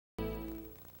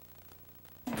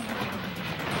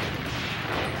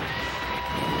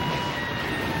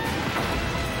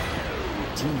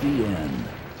TVN.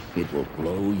 It will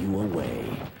blow you away.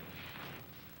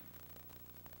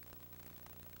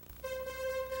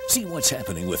 See what's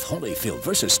happening with Holyfield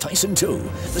versus Tyson 2,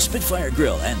 the Spitfire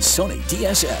Grill, and Sony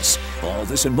DSS. All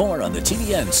this and more on the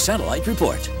TVN Satellite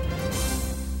Report.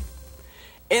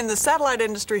 In the satellite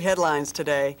industry headlines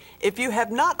today, if you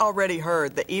have not already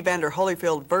heard, the Evander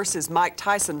Holyfield versus Mike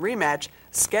Tyson rematch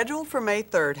scheduled for May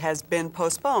 3rd has been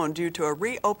postponed due to a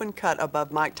reopened cut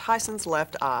above Mike Tyson's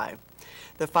left eye.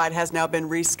 The fight has now been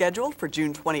rescheduled for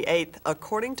June 28th,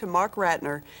 according to Mark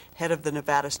Ratner, head of the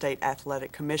Nevada State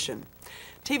Athletic Commission.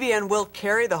 TVN will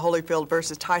carry the Holyfield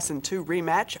versus Tyson 2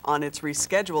 rematch on its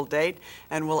rescheduled date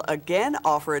and will again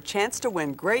offer a chance to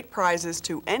win great prizes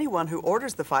to anyone who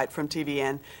orders the fight from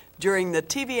TVN during the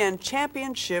TVN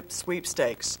Championship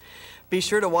Sweepstakes. Be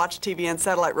sure to watch TVN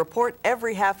Satellite Report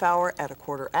every half hour at a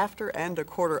quarter after and a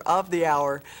quarter of the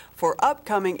hour for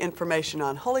upcoming information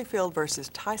on Holyfield versus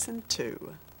Tyson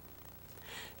 2.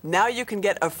 Now you can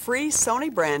get a free Sony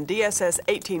brand DSS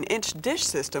 18-inch dish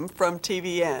system from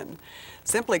TVN.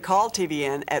 Simply call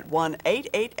TVN at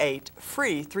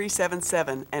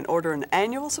 1-888-FREE-377 and order an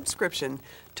annual subscription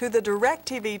to the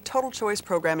DirecTV Total Choice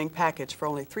Programming Package for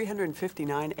only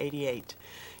 $359.88.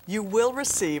 You will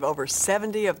receive over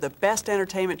 70 of the best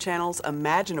entertainment channels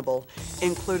imaginable,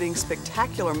 including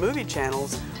spectacular movie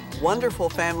channels, wonderful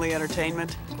family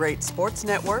entertainment, great sports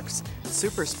networks,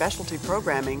 super specialty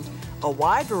programming, a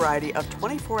wide variety of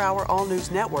 24-hour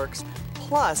all-news networks,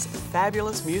 plus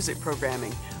fabulous music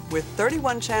programming with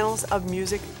 31 channels of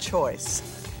music choice.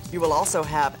 You will also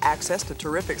have access to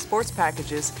terrific sports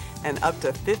packages and up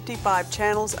to 55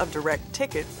 channels of direct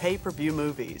ticket pay-per-view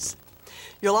movies.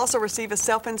 You'll also receive a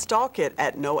self-install kit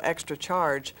at no extra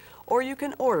charge, or you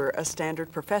can order a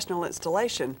standard professional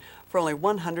installation for only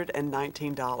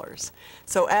 $119.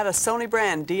 So add a Sony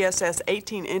brand DSS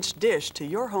 18-inch dish to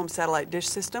your home satellite dish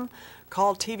system.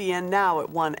 Call TVN now at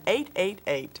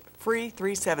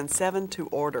 1-888-FREE-377 to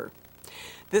order.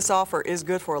 This offer is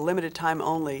good for a limited time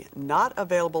only, not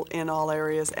available in all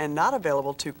areas, and not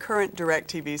available to current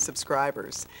DirecTV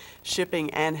subscribers. Shipping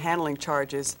and handling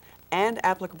charges and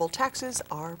applicable taxes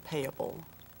are payable.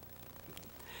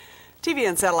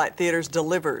 TVN Satellite Theaters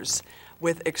delivers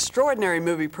with extraordinary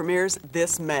movie premieres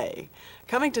this May.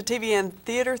 Coming to TVN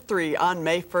Theater 3 on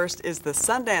May 1st is the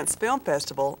Sundance Film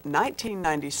Festival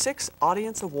 1996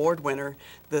 Audience Award winner,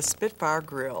 The Spitfire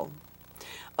Grill.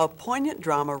 A poignant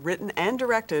drama written and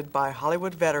directed by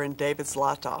Hollywood veteran David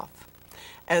Zlotov.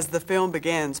 As the film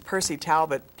begins, Percy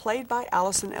Talbot, played by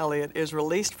Allison Elliott, is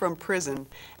released from prison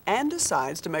and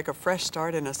decides to make a fresh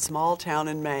start in a small town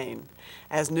in Maine.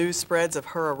 As news spreads of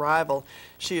her arrival,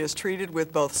 she is treated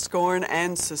with both scorn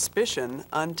and suspicion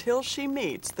until she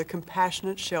meets the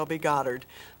compassionate Shelby Goddard,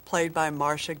 played by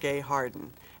Marcia Gay Harden,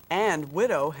 and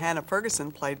widow Hannah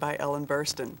Ferguson, played by Ellen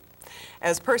Burstyn.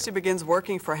 As Percy begins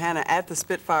working for Hannah at the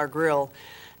Spitfire Grill,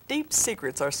 deep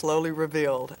secrets are slowly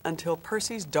revealed until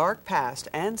Percy's dark past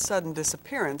and sudden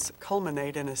disappearance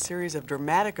culminate in a series of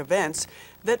dramatic events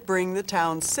that bring the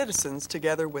town's citizens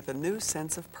together with a new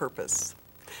sense of purpose.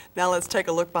 Now let's take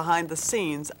a look behind the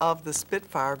scenes of the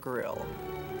Spitfire Grill.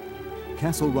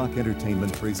 Castle Rock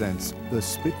Entertainment presents The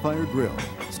Spitfire Grill,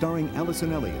 starring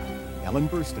Allison Elliott, Ellen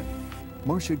Burstyn,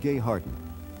 Marcia Gay Harden,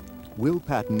 Will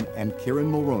Patton, and Kieran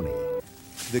Mulroney.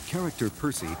 The character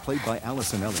Percy, played by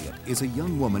Allison Elliott, is a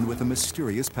young woman with a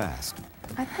mysterious past.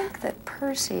 I think that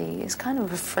Percy is kind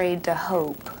of afraid to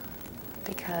hope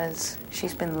because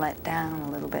she's been let down a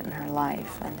little bit in her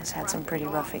life and has had some pretty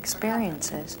rough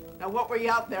experiences. Now, what were you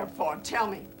out there for? Tell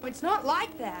me. It's not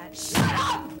like that. Shut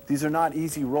up! These are not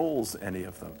easy roles, any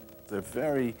of them. They're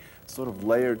very sort of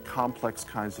layered, complex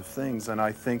kinds of things, and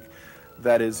I think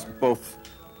that is both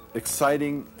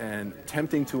exciting and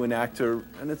tempting to an actor,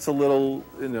 and it's a little,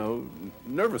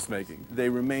 nervous-making. They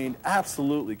remain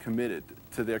absolutely committed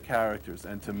to their characters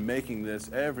and to making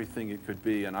this everything it could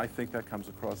be, and I think that comes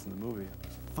across in the movie.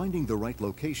 Finding the right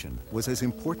location was as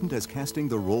important as casting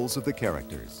the roles of the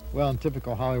characters. Well, in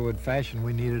typical Hollywood fashion,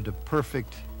 we needed a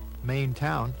perfect Maine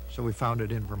town, so we found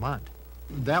it in Vermont.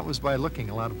 That was by looking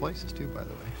a lot of places, too, by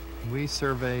the way. We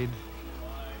surveyed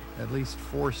at least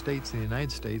 4 states in the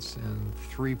United States and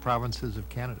 3 provinces of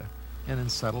Canada, and then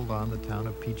settled on the town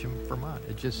of Peacham, Vermont.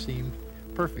 It just seemed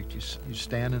perfect. You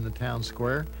stand in the town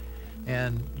square,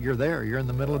 and you're there. You're in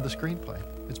the middle of the screenplay.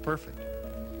 It's perfect.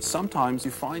 Sometimes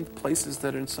you find places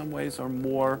that in some ways are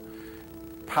more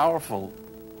powerful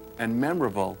and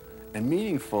memorable and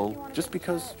meaningful just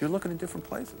because you're looking in different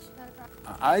places.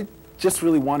 I just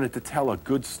really wanted to tell a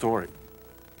good story.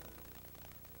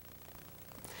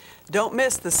 Don't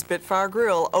miss the Spitfire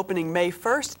Grill, opening May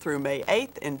 1st through May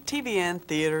 8th in TVN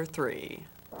Theater 3.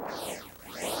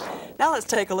 Now let's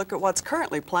take a look at what's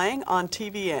currently playing on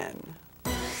TVN.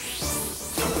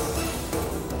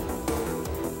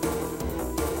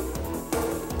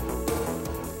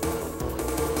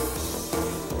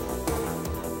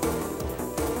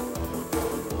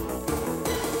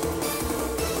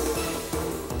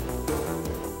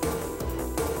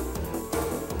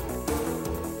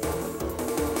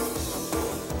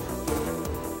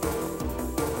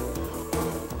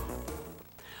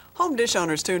 Home dish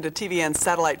owners tune to TVN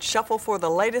Satellite Shuffle for the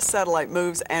latest satellite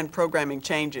moves and programming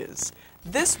changes.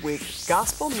 This week,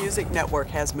 Gospel Music Network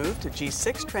has moved to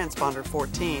G6 transponder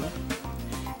 14.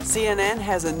 CNN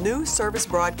has a new service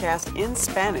broadcast in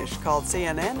Spanish called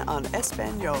CNN en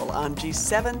Español on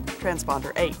G7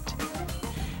 transponder 8.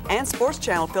 And Sports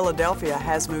Channel Philadelphia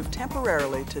has moved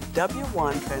temporarily to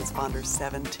W1 transponder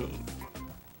 17.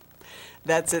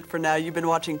 That's it for now. You've been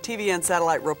watching TVN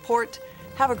Satellite Report.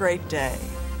 Have a great day.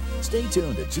 Stay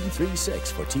tuned to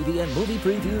G36 for TVN movie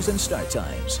previews and start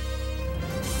times.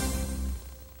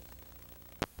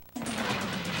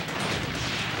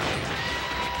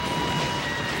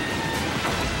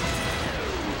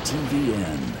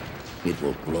 TVN, it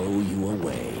will blow you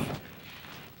away.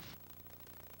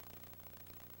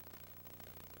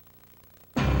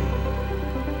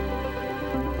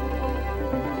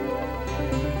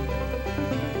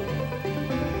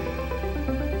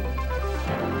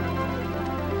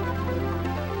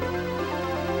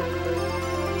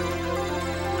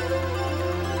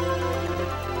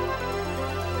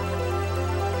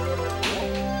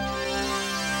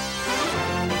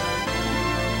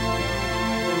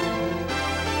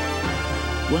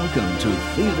 Welcome to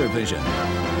Theater Vision.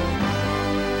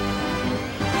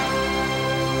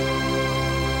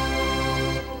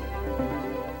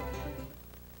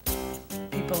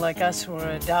 People like us who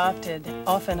are adopted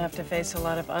often have to face a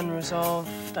lot of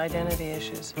unresolved identity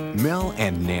issues. Mel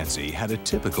and Nancy had a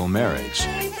typical marriage. Do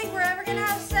you think we're ever gonna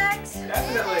have sex?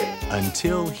 Definitely.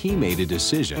 Until he made a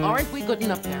decision. Aren't we good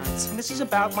enough parents? This is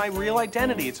about my real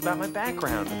identity. It's about my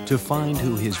background. To find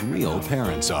who his real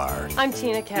parents are. I'm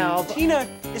Tina Kalb. Tina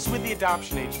is with the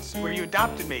adoption agency where you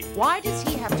adopted me. Why does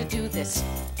he have to do this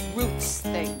roots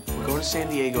thing? We're going to San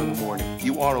Diego in the morning.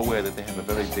 You are aware that they have a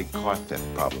very big car theft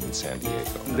problem in San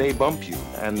Diego. They bump you,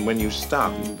 and when you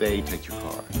stop, they take your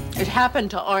car. It happened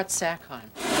to Art Sackheim.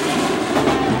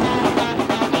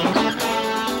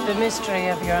 The mystery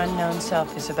of your unknown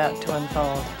self is about to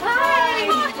unfold. Hi!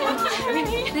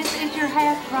 This is your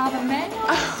half-brother, man?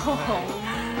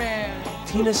 Oh, man.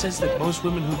 Tina says that most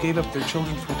women who gave up their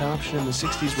children for adoption in the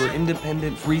 60s were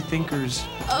independent, free thinkers.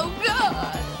 Oh,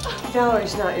 God!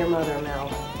 Valerie's not your mother, Mel.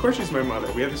 Of course she's my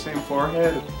mother. We have the same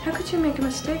forehead. How could you make a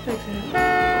mistake like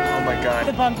that? Oh, my God.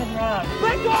 The bump and rock.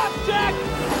 Let off, Jack!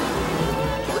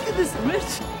 Look at this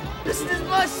bitch. This is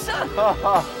my son.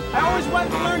 I always wanted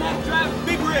to learn how to drive a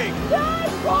big rig.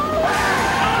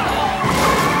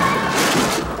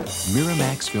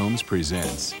 Miramax Films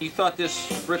presents You thought this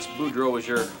Fritz Boudreau was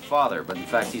your father, but in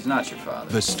fact he's not your father.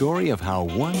 the story of how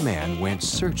one man went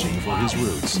searching for his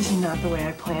roots This is not the way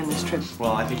I planned this trip.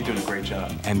 Well, I think you're doing a great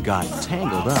job. and got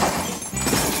tangled up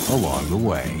along the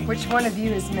way. Which one of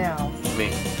you is Mel? Me.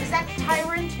 Is that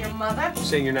Tyrant your mother?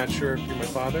 Saying you're not sure if you're my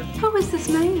father? Who is this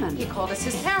man? He called us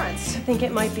his parents. I think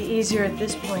it might be easier at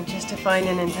this point just to find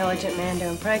an intelligent man to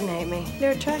impregnate me.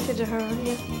 You're attracted to her, aren't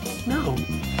you? No.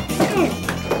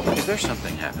 Is there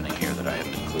something happening here that I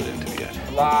haven't included into yet?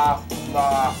 La,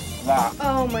 la, la.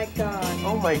 Oh my God.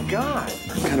 Oh, my God.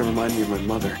 Kind of remind me of my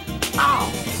mother.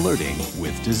 Flirting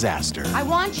with disaster. I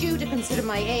want you to consider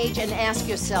my age and ask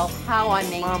yourself how I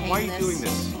maintain Mom, why are you doing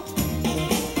this?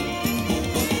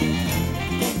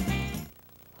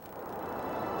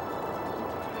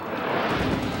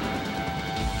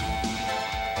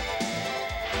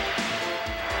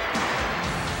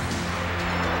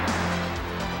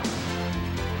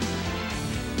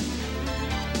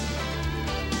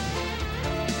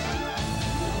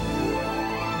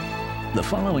 The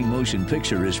following motion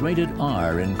picture is rated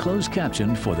R and closed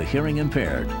captioned for the hearing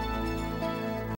impaired.